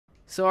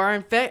So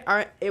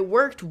it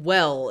worked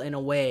well in a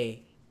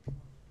way.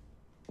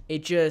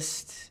 It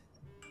just...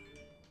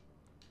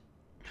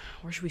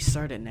 Where should we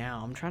start it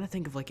now? I'm trying to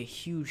think of like a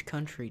huge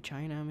country.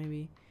 China,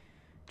 maybe?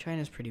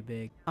 China's pretty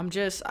big.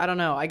 I don't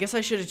know. I guess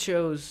I should have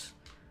chose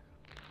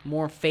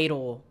more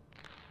fatal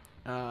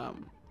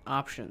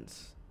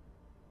options.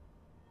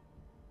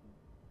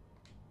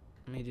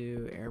 Let me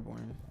do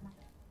airborne.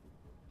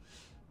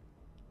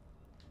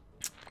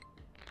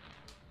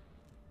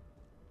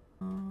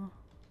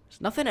 There's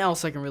nothing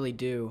else I can really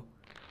do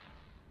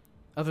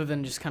other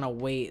than just kind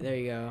of wait. There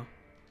you go.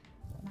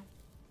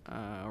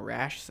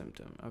 Rash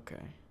symptom.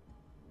 Okay.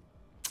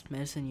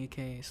 Medicine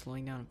UK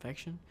slowing down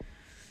infection.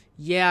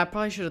 Yeah, I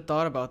probably should have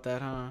thought about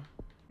that, huh?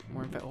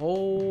 More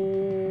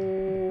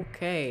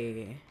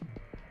okay.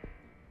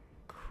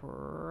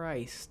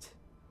 Christ.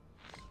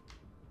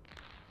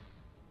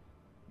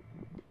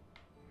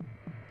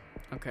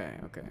 Okay.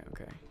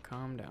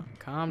 Calm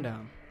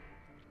down.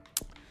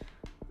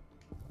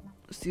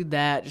 Let's do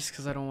that just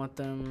because I don't want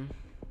them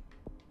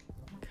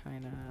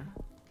kind of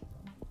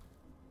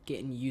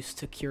getting used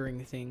to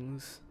curing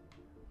things.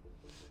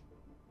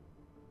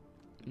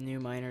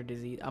 New minor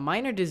disease. A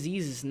minor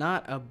disease is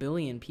not a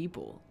billion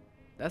people.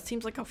 That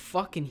seems like a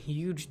fucking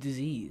huge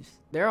disease.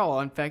 They're all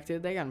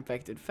infected. They got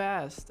infected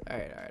fast.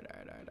 Alright.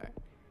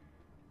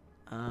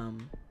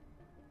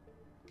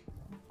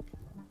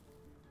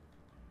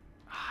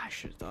 I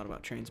should have thought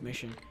about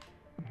transmission.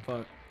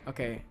 Fuck.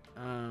 Okay.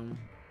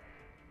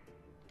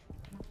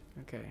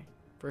 Okay.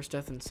 First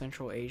death in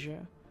Central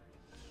Asia.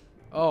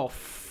 Oh,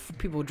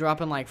 people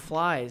dropping like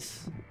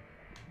flies.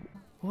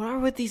 What are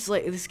with these,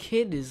 like, this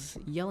kid is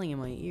yelling in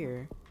my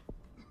ear.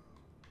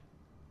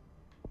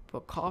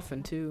 But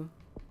coughing too.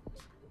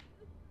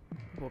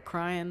 People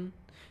crying.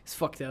 It's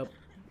fucked up.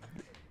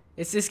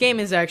 This game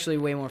is actually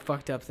way more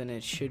fucked up than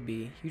it should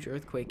be. Huge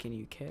earthquake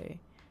in UK.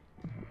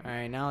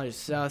 Alright, now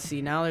there's,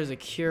 see, now there's a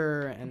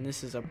cure, and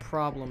this is a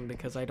problem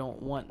because I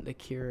don't want the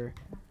cure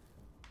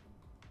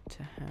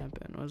to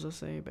happen. What does it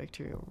say?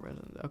 Bacterial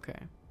resonance. Okay.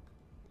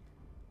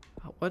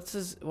 What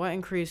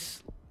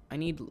increase? I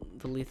need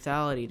the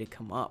lethality to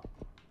come up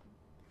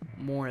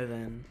more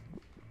than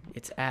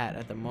it's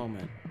at the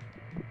moment.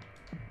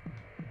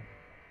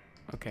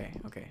 Okay.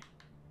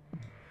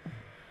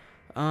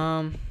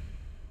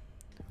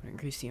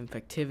 Increase the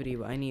infectivity,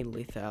 but I need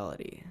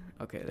lethality.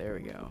 Okay, there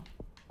we go.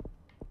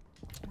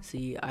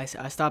 See, I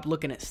stopped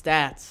looking at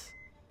stats.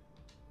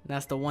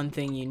 That's the one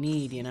thing you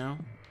need, you know?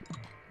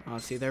 Oh,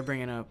 see, they're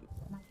bringing up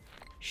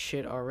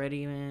shit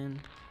already, man.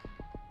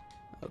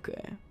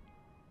 Okay.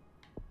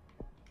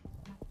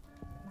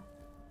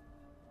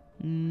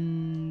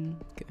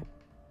 Okay.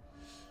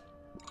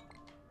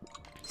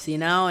 See,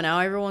 now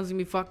everyone's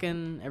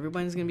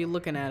gonna be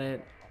looking at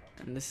it,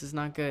 and this is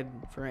not good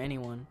for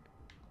anyone.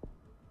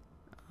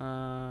 We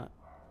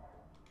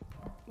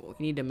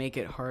need to make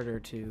it harder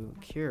to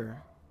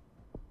cure,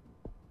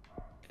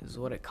 is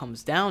what it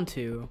comes down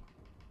to.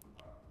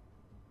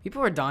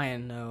 People are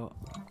dying though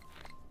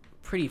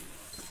pretty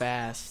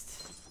fast.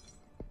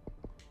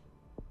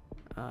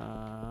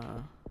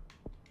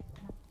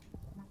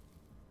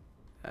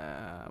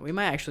 We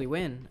might actually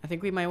win. I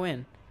think we might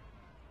win.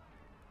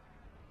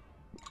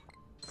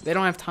 They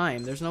don't have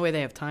time. There's no way they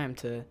have time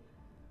to...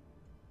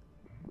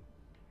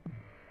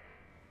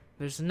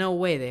 There's no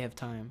way they have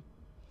time.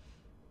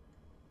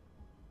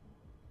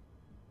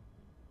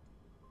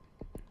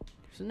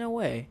 There's no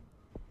way.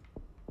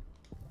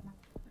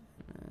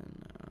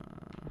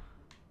 And,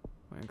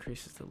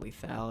 increases the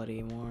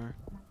lethality more.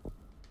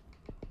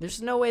 There's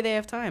no way they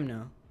have time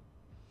now.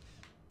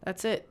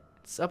 That's it.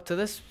 It's up to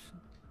this.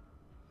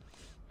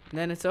 And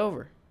then it's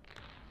over.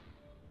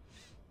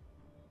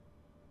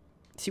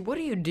 See, what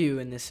do you do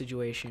in this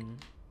situation?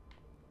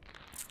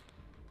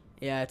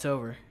 Yeah, it's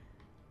over.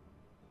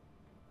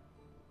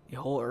 The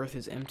whole earth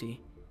is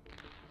empty.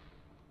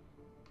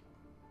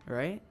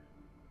 Right?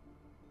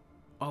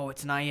 Oh,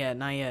 it's not yet,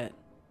 not yet.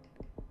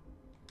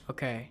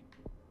 Okay.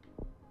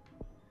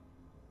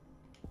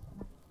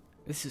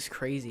 This is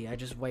crazy. I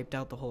just wiped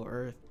out the whole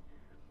earth.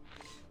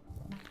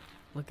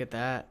 Look at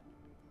that.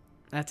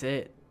 That's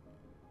it.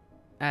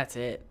 That's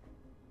it.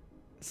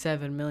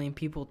 7 million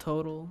people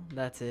total.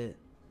 That's it.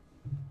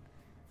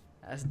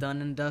 That's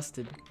done and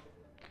dusted.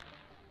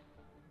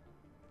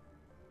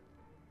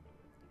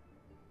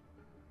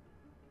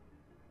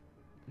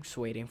 I'm just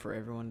waiting for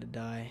everyone to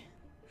die.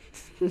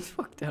 It's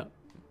fucked up.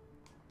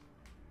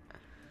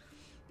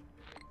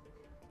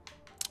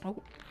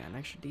 Oh, got an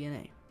extra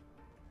DNA.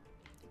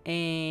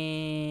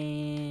 And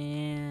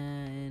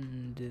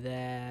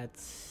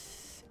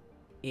that's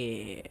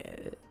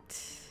it.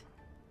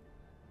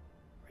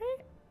 Right?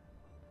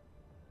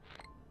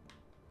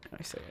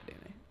 I still got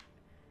DNA.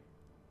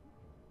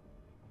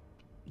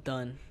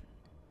 Done.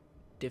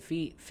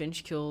 Defeat.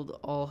 Finch killed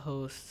all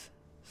hosts.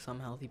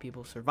 Some healthy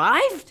people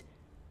survived?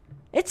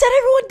 It said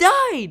everyone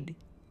died!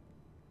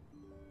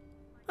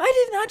 I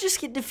did not just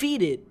get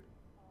defeated.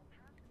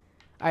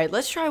 Alright,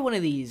 let's try one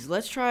of these.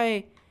 Let's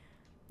try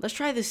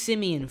the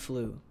Simian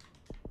flu.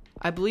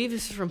 I believe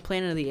this is from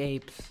Planet of the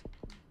Apes.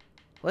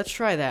 Let's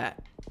try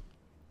that.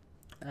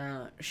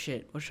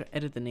 Shit. What should I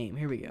edit the name?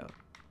 Here we go.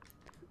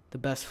 The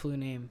best flu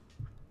name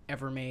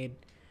ever made.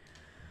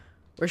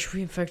 Where should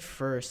we infect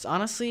first?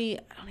 Honestly,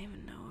 I don't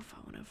even know if I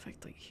want to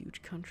infect like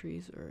huge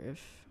countries or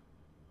if.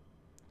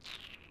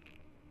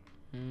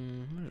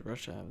 What does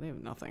Russia have? They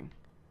have nothing.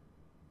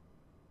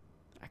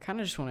 I kind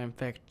of just want to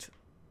infect.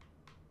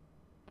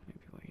 Maybe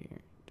over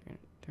here.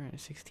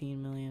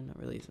 316 million. That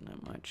really isn't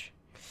that much.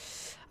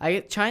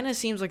 China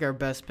seems like our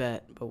best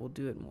bet, but we'll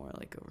do it more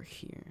like over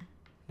here,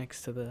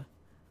 next to the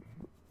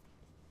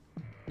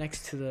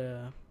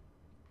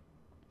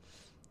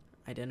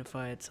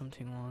identified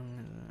something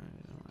wrong.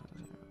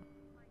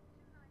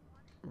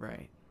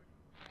 Right.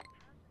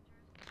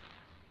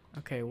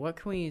 Okay, what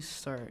can we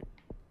start?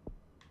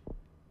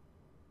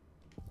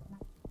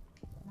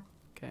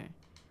 Okay.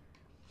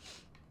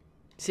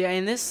 See,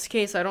 in this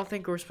case, I don't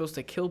think we're supposed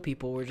to kill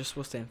people. We're just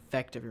supposed to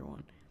infect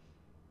everyone.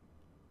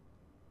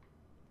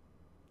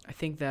 I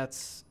think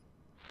that's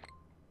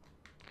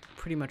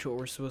pretty much what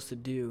we're supposed to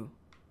do.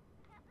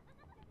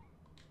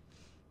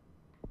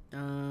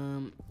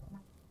 That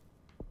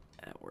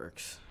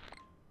works.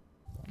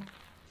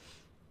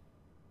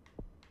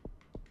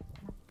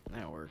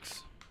 That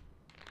works.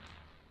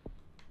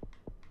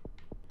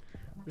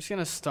 We're just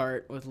gonna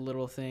start with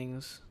little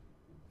things.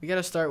 We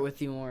gotta start with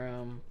the more,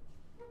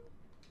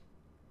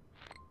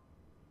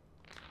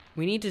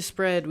 we need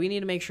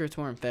to make sure it's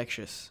more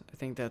infectious. I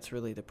think that's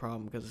really the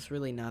problem, because it's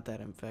really not that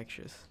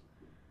infectious.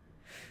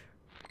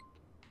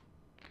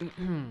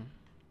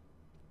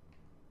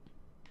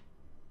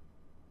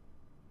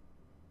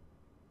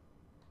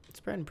 It's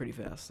spreading pretty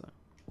fast,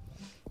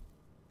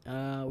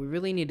 though. We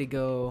really need to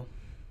go...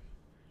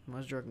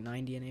 Must drug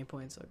 90 and 8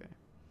 points? Okay.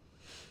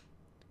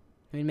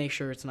 Let me make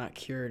sure it's not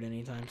cured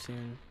anytime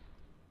soon.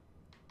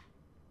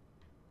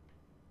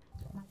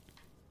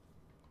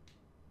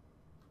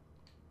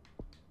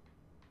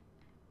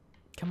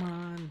 Come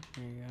on.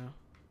 There you go.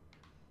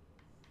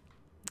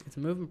 It's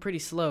moving pretty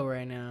slow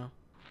right now,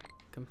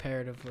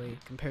 comparatively,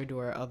 compared to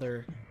our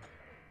other...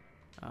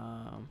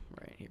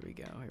 right, here we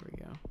go,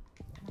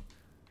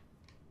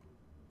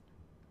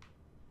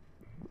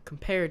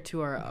 Compared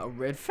to our...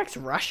 it affects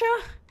Russia?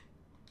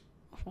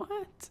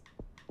 What?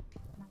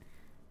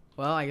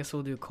 Well, I guess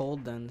we'll do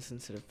cold then,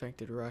 since it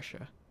affected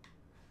Russia.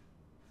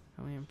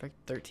 How many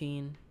infected?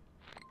 13.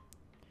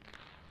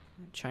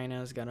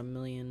 China's got 1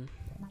 million.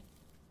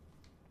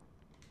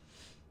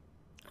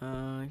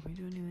 Can we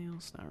do anything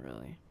else? Not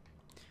really.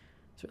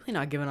 It's really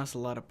not giving us a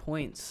lot of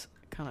points.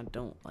 I kind of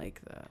don't like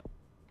that.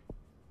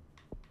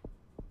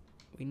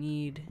 We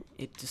need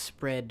it to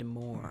spread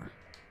more.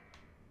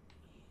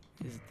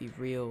 Is the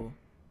real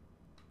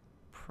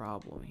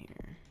problem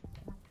here.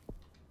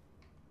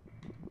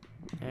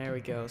 There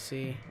we go,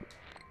 see?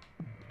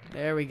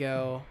 There we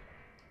go.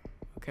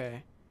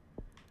 Okay.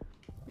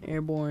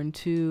 Airborne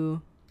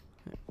 2.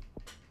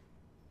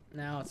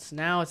 Now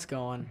it's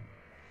going.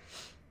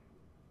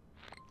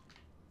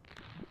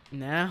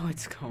 Now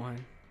it's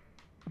going.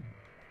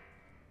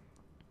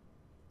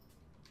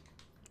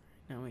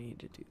 Now we need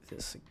to do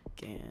this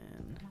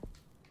again.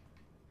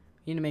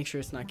 We need to make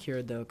sure it's not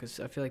cured though, because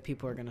I feel like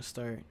people are gonna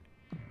start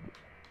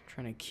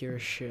trying to cure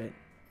shit.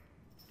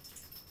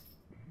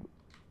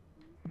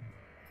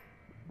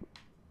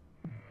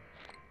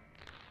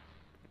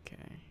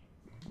 Okay.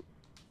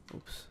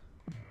 Oops.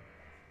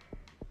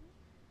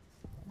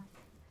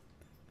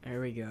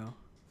 There we go.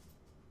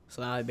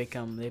 So now they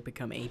become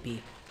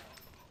AP.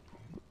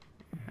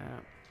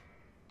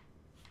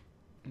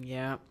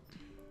 Yeah.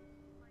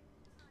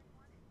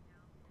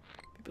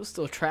 People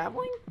still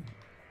traveling?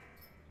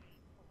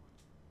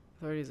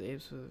 Authorities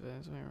apes with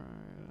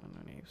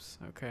apes.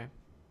 Okay.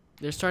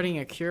 They're starting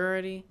a cure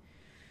already?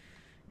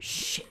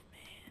 Shit,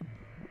 man.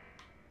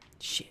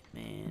 Shit,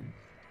 man.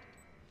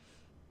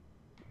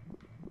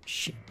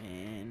 Shit,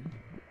 man.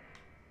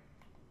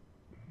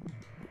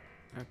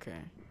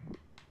 Okay.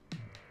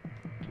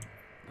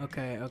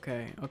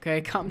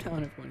 Okay, calm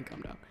down, everyone,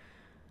 calm down.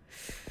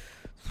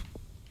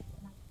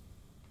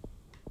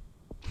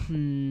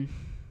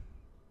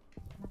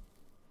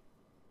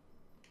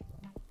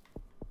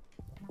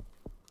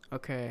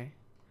 Okay.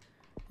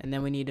 And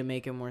then we need to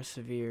make it more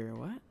severe.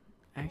 What?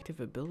 Active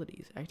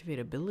abilities. Activate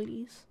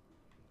abilities?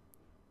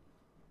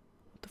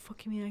 What the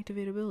fuck you mean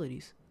activate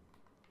abilities?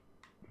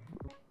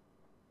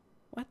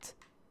 What?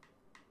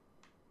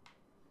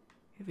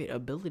 Activate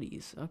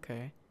abilities.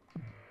 Okay.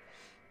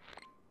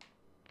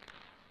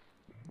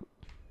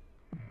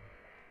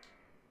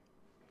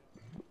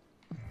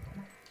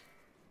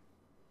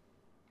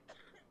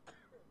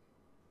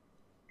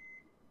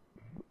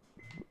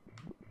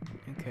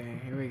 Okay,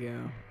 here we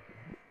go.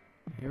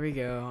 Here we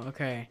go.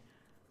 Okay.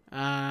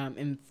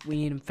 We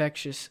need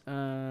infectious,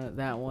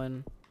 that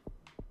one.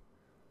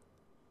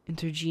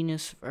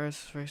 Intergenous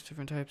virus,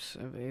 different types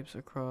of apes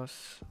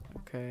across.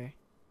 Okay.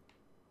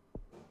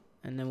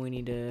 And then we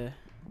need to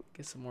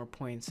get some more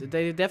points.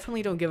 They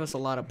definitely don't give us a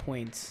lot of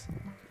points.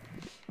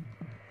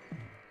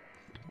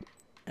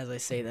 As I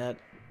say that.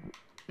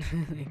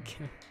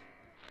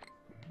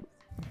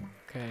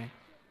 Okay.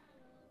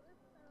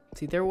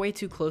 See, they're way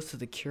too close to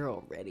the cure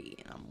already,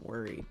 and I'm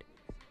worried.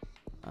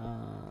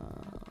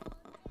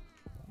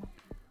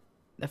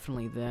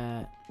 Definitely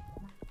that.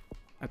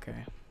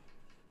 Okay.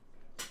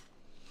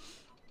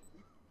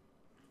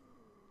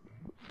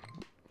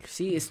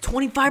 See, it's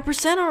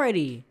 25%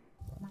 already.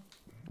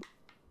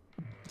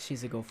 This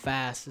needs to go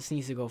fast. This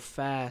needs to go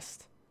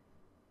fast.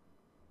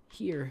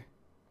 Here.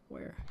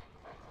 Where?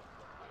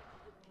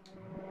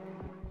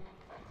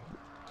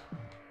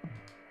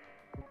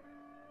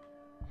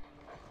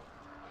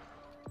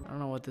 I don't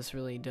know what this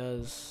really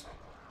does.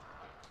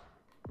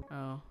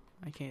 Oh,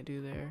 I can't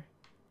do there.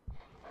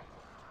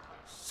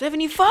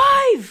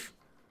 75!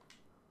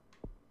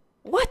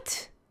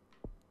 What?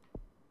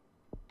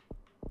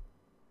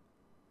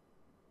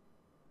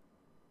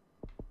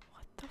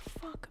 What the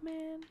fuck,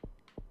 man?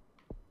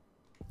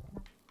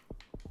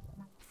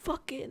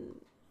 Fucking...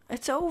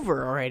 It's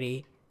over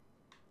already.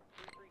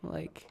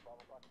 Like...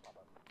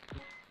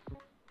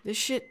 This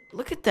shit...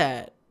 Look at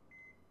that.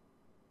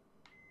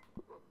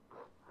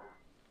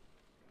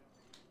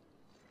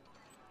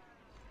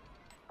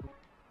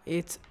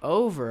 It's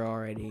over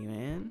already,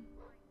 man.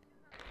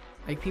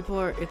 Like, people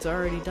are... It's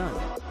already done.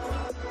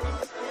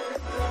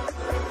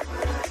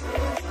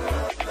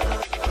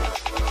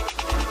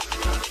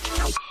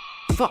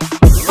 Fuck.